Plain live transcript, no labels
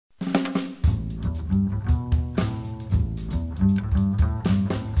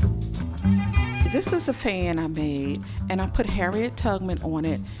This is a fan I made, and I put Harriet Tubman on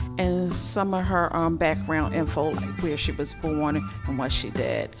it and some of her background info, like where she was born and what she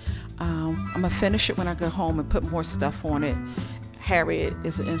did. I'm going to finish it when I go home and put more stuff on it. Harriet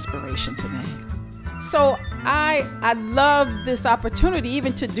is an inspiration to me. So I love this opportunity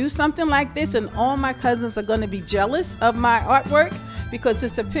even to do something like this, and all my cousins are going to be jealous of my artwork because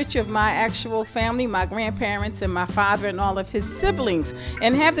it's a picture of my actual family, my grandparents and my father and all of his siblings,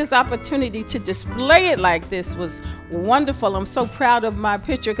 and have this opportunity to display it like this was wonderful. I'm so proud of my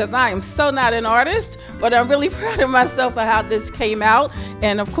picture because I am so not an artist, but I'm really proud of myself for how this came out.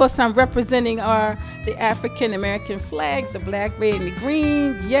 And of course I'm representing the African American flag, the black, red, and the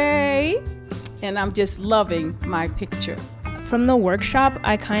green, yay! And I'm just loving my picture. From the workshop,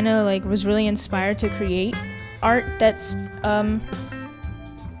 I kind of was really inspired to create art that's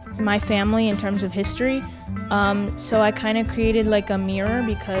my family in terms of history. So I kind of created a mirror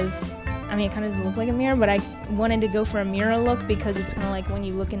because, I mean, it kind of doesn't look like a mirror, but I wanted to go for a mirror look because it's kind of like when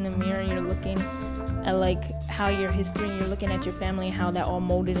you look in the mirror, you're looking at how your history, and you're looking at your family and how that all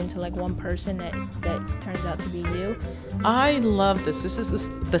molded into one person that turns out to be you. I love this. This is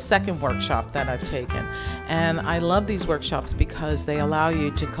the second workshop that I've taken, and I love these workshops because they allow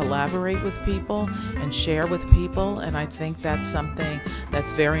you to collaborate with people and share with people, and I think that's something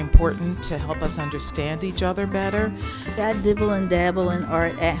that's very important to help us understand each other better. I dibble and dabble in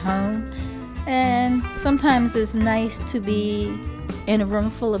art at home, and sometimes it's nice to be in a room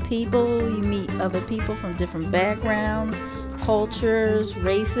full of people. You meet other people from different backgrounds, cultures,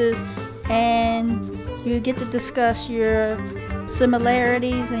 races, and you get to discuss your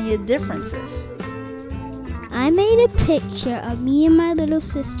similarities and your differences. I made a picture of me and my little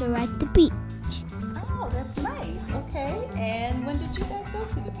sister at the beach. Oh, that's nice. Okay. And when did you guys go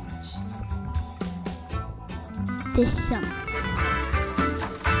to the beach? This summer.